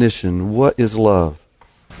definition, what is love?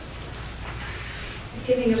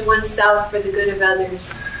 Giving of oneself for the good of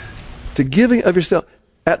others. To giving of yourself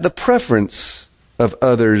at the preference of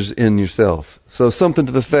others in yourself. So something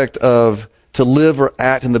to the effect of to live or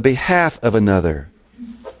act in the behalf of another.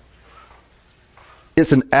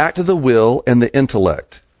 It's an act of the will and the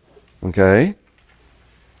intellect. Okay?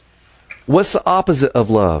 What's the opposite of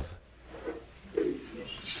love?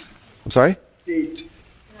 I'm sorry? Hate.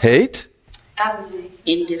 Hate? Apathy.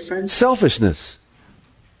 Indifference. Selfishness.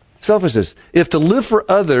 Selfishness. If to live for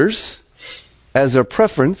others as their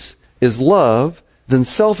preference is love, then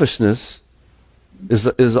selfishness is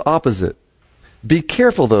the opposite. Be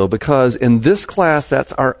careful, though, because in this class,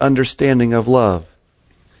 that's our understanding of love.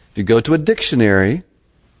 If you go to a dictionary,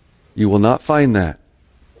 you will not find that.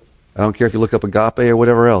 I don't care if you look up agape or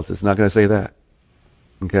whatever else. It's not going to say that.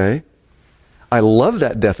 Okay? I love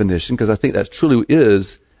that definition because I think that truly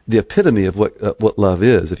is the epitome of what love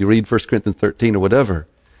is. If you read 1 Corinthians 13 or whatever,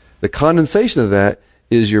 the condensation of that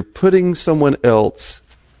is you're putting someone else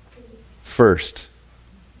first.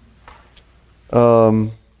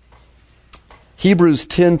 Hebrews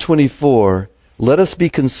 10:24, let us be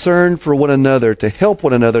concerned for one another, to help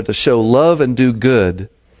one another, to show love and do good.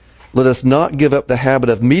 Let us not give up the habit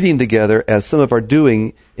of meeting together as some of are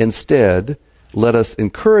doing. Instead, let us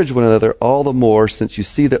encourage one another all the more since you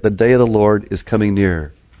see that the day of the Lord is coming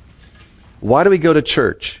near. Why do we go to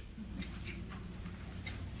church?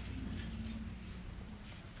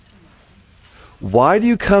 Why do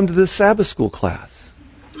you come to this Sabbath school class?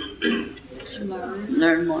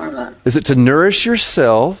 Learn more about it. Is it to nourish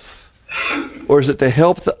yourself, or is it to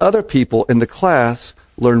help the other people in the class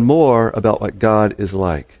learn more about what God is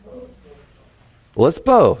like? Well, it's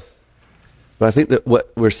both. But I think that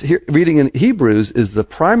what we're reading in Hebrews is the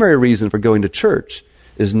primary reason for going to church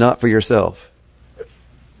is not for yourself.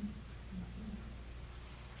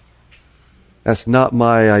 That's not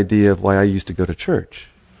my idea of why I used to go to church.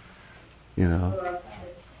 You know,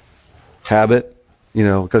 habit, you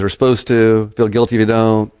know, because we're supposed to, feel guilty if you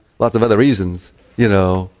don't, lots of other reasons, you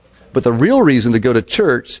know. But the real reason to go to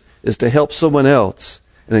church is to help someone else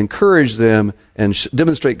and encourage them and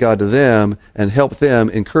demonstrate God to them and help them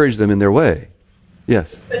encourage them in their way.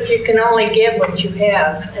 Yes? But you can only give what you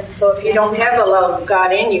have. And so if you don't have the love of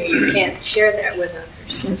God in you, you can't share that with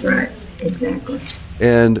others. That's right. Exactly.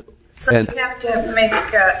 And So you have to make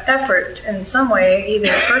effort in some way,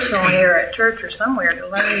 either personally or at church or somewhere, to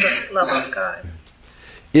learn the love of God.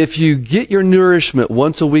 If you get your nourishment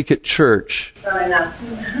once a week at church, Not enough.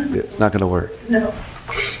 it's not going to work. No.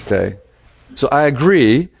 Okay? So I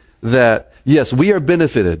agree that, yes, we are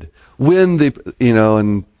benefited when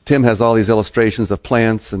and Tim has all these illustrations of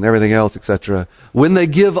plants and everything else, etc. When they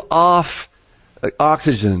give off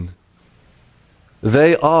oxygen,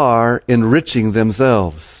 they are enriching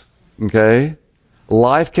themselves. Okay?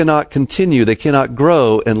 Life cannot continue. They cannot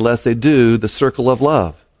grow unless they do the circle of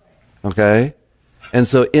love. Okay? And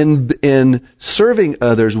so in serving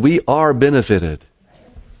others, we are benefited.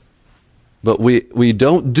 But we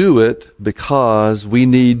don't do it because we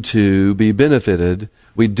need to be benefited.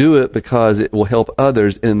 We do it because it will help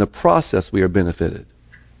others, and in the process we are benefited.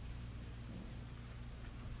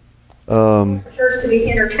 Church to be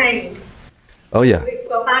entertained. Oh, yeah.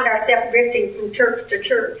 We'll find ourselves drifting from church to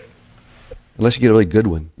church. Unless you get a really good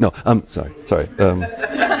one. No, sorry.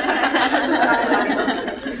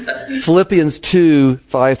 Philippians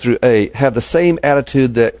 2:5-8 have the same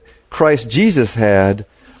attitude that Christ Jesus had.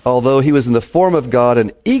 Although he was in the form of God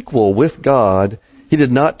and equal with God, he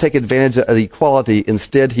did not take advantage of equality.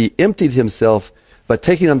 Instead, he emptied himself by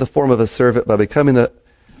taking on the form of a servant, by becoming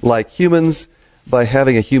like humans, by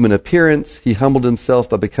having a human appearance. He humbled himself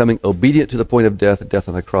by becoming obedient to the point of death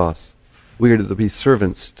on the cross. We are to be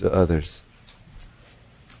servants to others.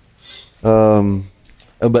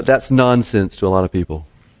 But that's nonsense to a lot of people.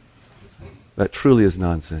 That truly is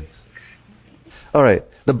nonsense. All right.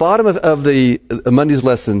 The bottom of the Monday's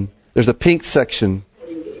lesson, there's a pink section.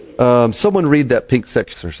 Someone read that pink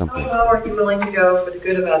section or something. How well are you willing to go for the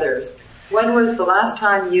good of others? When was the last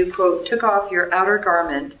time you, quote, took off your outer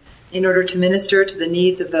garment in order to minister to the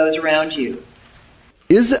needs of those around you?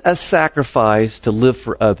 Is it a sacrifice to live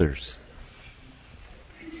for others?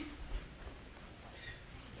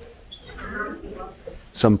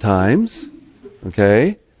 Sometimes.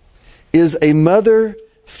 Okay. Is a mother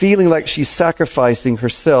feeling like she's sacrificing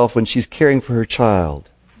herself when she's caring for her child?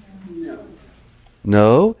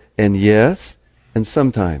 No, and yes, and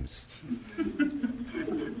sometimes.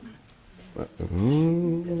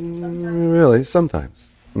 Really, sometimes.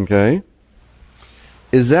 Okay?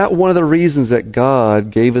 Is that one of the reasons that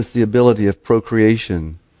God gave us the ability of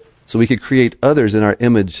procreation, so we could create others in our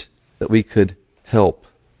image that we could help?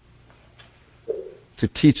 To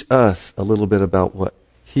teach us a little bit about what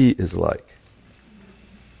He is like.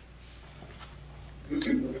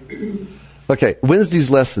 Okay, Wednesday's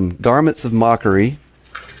lesson, Garments of Mockery.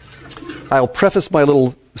 I'll preface my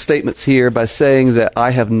little statements here by saying that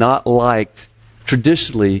I have not liked,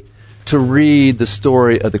 traditionally, to read the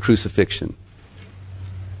story of the crucifixion.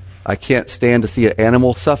 I can't stand to see an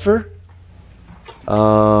animal suffer.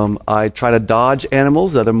 I try to dodge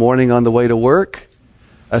animals. The other morning on the way to work,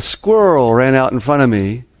 a squirrel ran out in front of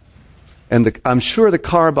me, and I'm sure the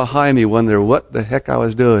car behind me wondered what the heck I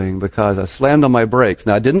was doing because I slammed on my brakes.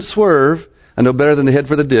 Now, I didn't swerve. I know better than to head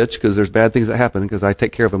for the ditch because there's bad things that happen because I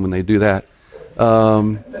take care of them when they do that.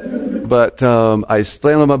 But I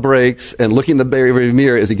slammed on my brakes and looking in the rearview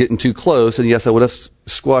mirror, is it getting too close? And yes, I would have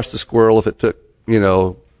squashed the squirrel if it took,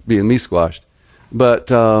 being me squashed. But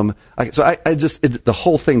the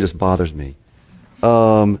whole thing just bothers me.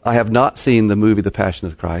 I have not seen the movie The Passion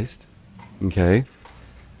of Christ. Okay.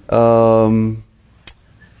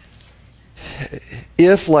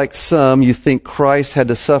 If, like some, you think Christ had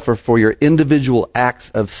to suffer for your individual acts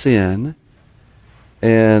of sin,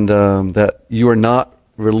 and that you are not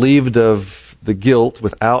relieved of the guilt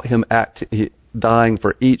without Him dying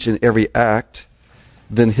for each and every act,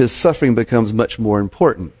 then His suffering becomes much more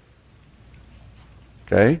important.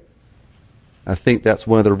 Okay? I think that's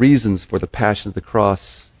one of the reasons for the Passion of the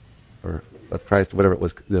Cross, or of Christ, whatever it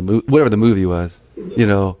was, whatever the movie was.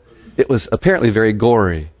 It was apparently very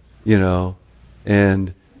gory,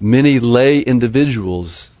 and many lay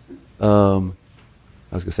individuals, I was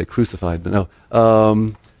going to say crucified, but no,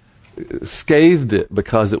 scathed it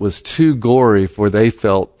because it was too gory for they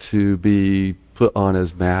felt to be put on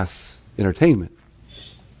as mass entertainment.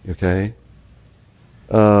 Okay?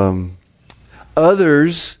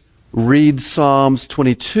 Others read Psalms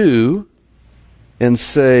 22 and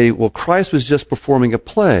say, well, Christ was just performing a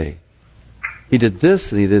play. He did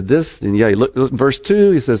this, and he did this, and he look in verse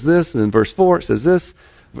 2, he says this, and in verse 4 it says this.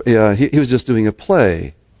 Yeah, he was just doing a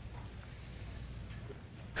play.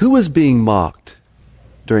 Who was being mocked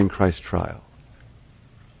during Christ's trial?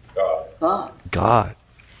 God.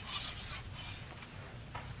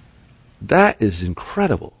 That is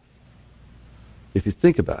incredible, if you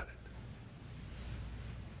think about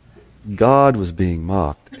it. God was being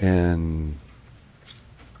mocked, and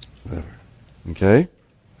Whatever. Okay?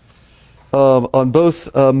 On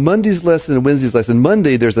both Monday's lesson and Wednesday's lesson,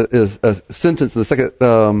 Monday there's a sentence in the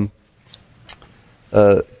second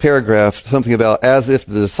paragraph, something about as if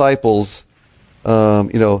the disciples,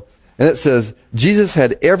 and it says, Jesus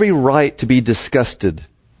had every right to be disgusted.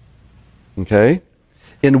 Okay?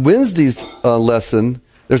 In Wednesday's lesson,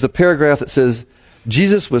 there's a paragraph that says,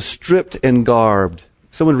 Jesus was stripped and garbed.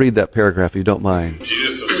 Someone read that paragraph if you don't mind.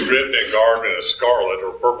 Jesus was stripped and garbed in a scarlet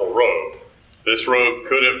or purple robe. This robe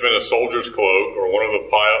could have been a soldier's cloak or one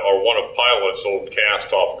of Pilate's old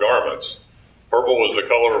cast-off garments. Purple was the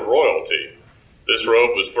color of royalty. This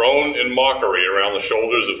robe was thrown in mockery around the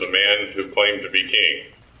shoulders of the man who claimed to be king.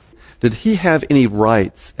 Did he have any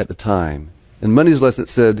rights at the time? In Monday's lesson it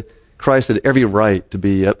said Christ had every right to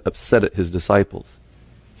be upset at his disciples.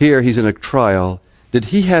 Here he's in a trial. Did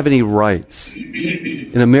he have any rights?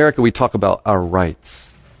 In America we talk about our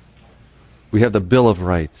rights. We have the Bill of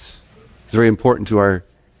Rights. It's very important to our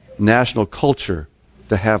national culture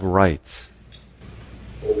to have rights.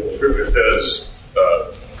 Well, Scripture says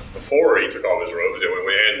before he took off his robes,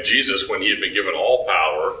 and Jesus, when he had been given all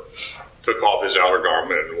power, took off his outer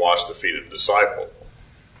garment and washed the feet of the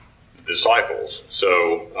disciples.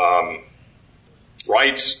 So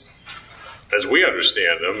rights, as we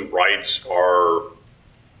understand them, rights are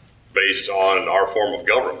based on our form of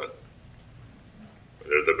government.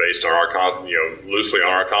 They're based on our, loosely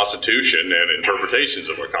on our Constitution and interpretations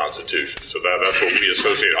of our Constitution. So that's what we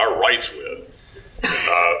associate our rights with.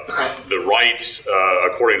 The rights,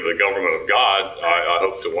 according to the government of God, I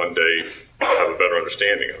hope to one day have a better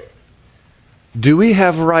understanding of it. Do we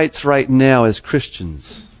have rights right now as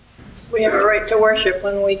Christians? We have a right to worship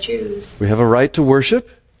when we choose. We have a right to worship?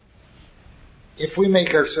 If we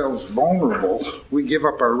make ourselves vulnerable, we give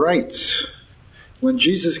up our rights. When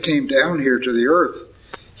Jesus came down here to the earth,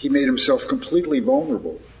 he made himself completely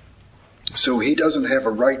vulnerable. So he doesn't have a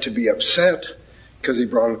right to be upset because he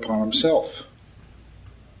brought it upon himself.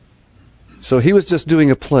 So he was just doing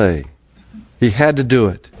a play. He had to do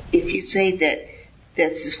it. If you say that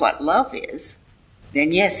this is what love is,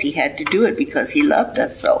 then yes, he had to do it because he loved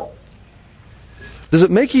us so. Does it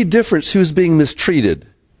make any difference who's being mistreated?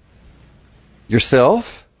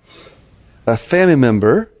 Yourself? A family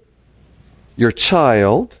member? Your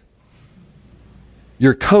child?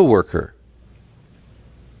 Your coworker?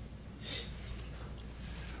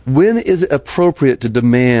 When is it appropriate to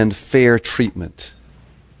demand fair treatment?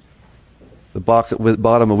 The box at the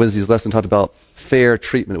bottom of Wednesday's lesson talked about fair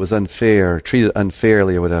treatment. It was unfair, treated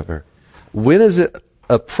unfairly or whatever. When is it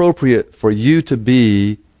appropriate for you to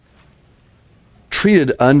be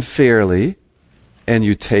treated unfairly and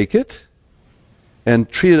you take it, and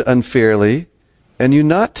treated unfairly and you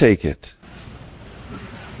not take it?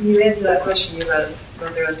 You answered that question. You let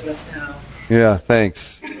the rest of us know. Yeah,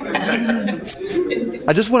 thanks.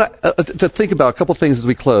 I just want to think about a couple things as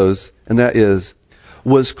we close, and that is,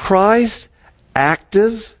 was Christ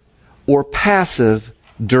active or passive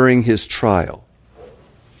during his trial?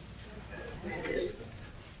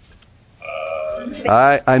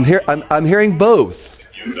 I'm hearing both.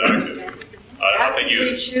 He was active. I think he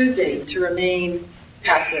was choosing to remain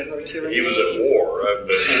passive or to remain. He was at war.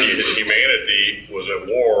 His humanity was at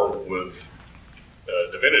war with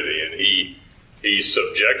divinity, and he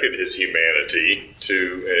subjected his humanity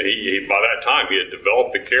to. And by that time he had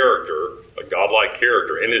developed the character, a godlike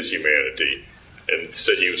character in his humanity, and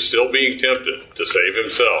said he was still being tempted to save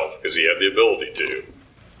himself because he had the ability to.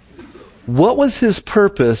 What was his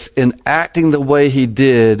purpose in acting the way he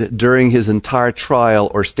did during his entire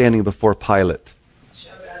trial or standing before Pilate?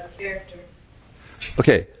 Show God's character.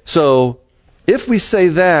 Okay, so if we say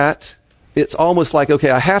that, it's almost like,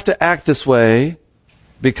 okay, I have to act this way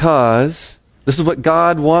because this is what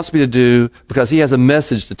God wants me to do because he has a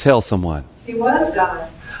message to tell someone. He was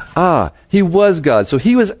God. He was God. So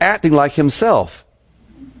he was acting like himself.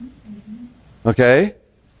 Okay?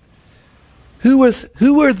 Who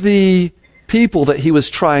were the people that he was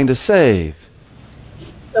trying to save?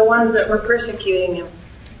 The ones that were persecuting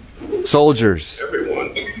him. Soldiers.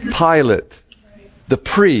 Everyone. Pilate. The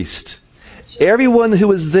priest. Everyone who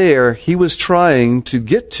was there, he was trying to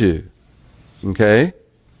get to. Okay?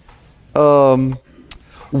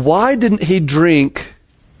 Why didn't he drink,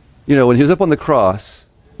 when he was up on the cross,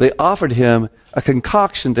 they offered him a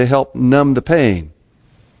concoction to help numb the pain.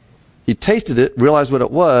 He tasted it, realized what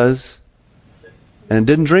it was, and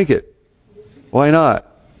didn't drink it. Why not?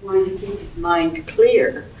 Wanted to keep his mind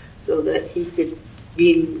clear so that he could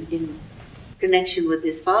be in connection with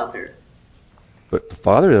his Father. But the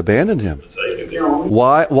Father abandoned him. No.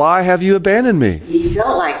 Why have you abandoned me? He He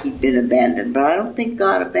felt like he'd been abandoned, but I don't think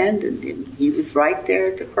God abandoned him. He was right there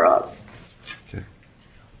at the cross. Okay.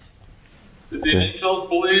 Did the angels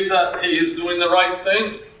believe that he is doing the right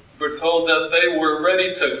thing? We're told that they were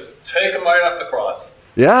ready to take him right off the cross.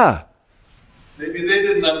 Yeah. Maybe they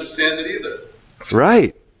didn't understand it either.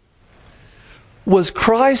 Right. Was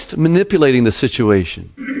Christ manipulating the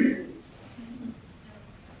situation?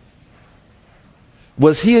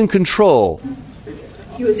 Was he in control?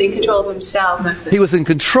 He was in control of himself. He was in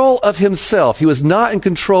control of himself. He was not in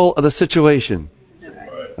control of the situation.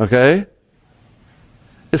 Okay?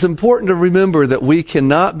 It's important to remember that we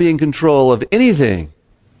cannot be in control of anything.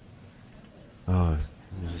 Oh,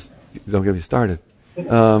 don't get me started.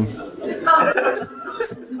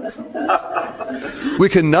 We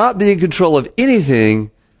cannot be in control of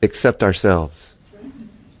anything except ourselves.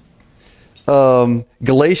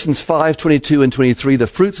 Galatians 5:22 and 23, the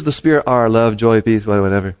fruits of the Spirit are love, joy, peace,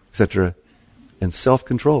 whatever, etc., and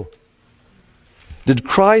self-control. Did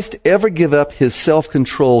Christ ever give up his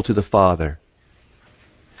self-control to the Father?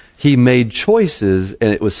 He made choices,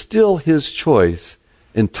 and it was still his choice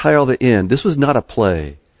until the end. This was not a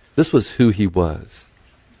play. This was who he was.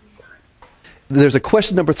 There's a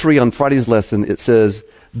question number 3 on Friday's lesson. It says,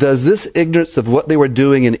 does this ignorance of what they were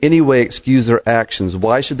doing in any way excuse their actions?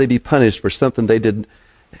 Why should they be punished for something they did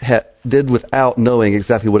without knowing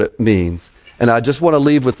exactly what it means? And I just want to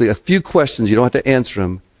leave with a few questions. You don't have to answer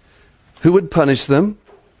them. Who would punish them?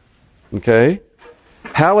 Okay.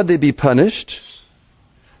 How would they be punished?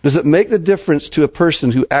 Does it make the difference to a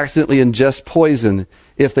person who accidentally ingests poison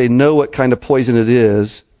if they know what kind of poison it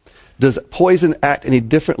is? Does poison act any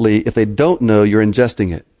differently if they don't know you're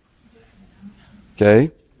ingesting it?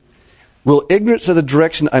 Okay. Will ignorance of the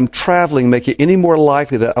direction I'm traveling make it any more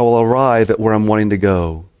likely that I will arrive at where I'm wanting to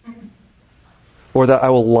go? Or that I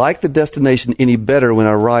will like the destination any better when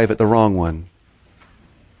I arrive at the wrong one?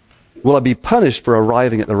 Will I be punished for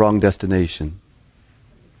arriving at the wrong destination?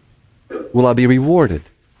 Will I be rewarded?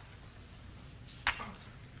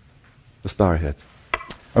 Let's bow our heads.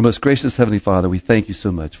 Our most gracious Heavenly Father, we thank you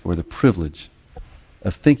so much for the privilege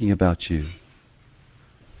of thinking about you.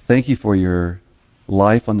 Thank you for your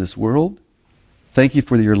life on this world. Thank you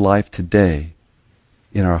for your life today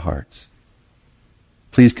in our hearts.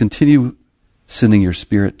 Please continue sending your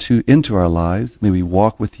Spirit into our lives. May we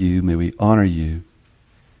walk with you. May we honor you.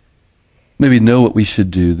 May we know what we should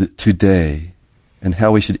do today and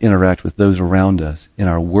how we should interact with those around us in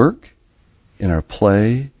our work, in our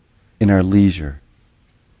play, in our leisure,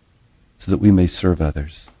 so that we may serve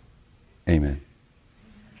others. Amen.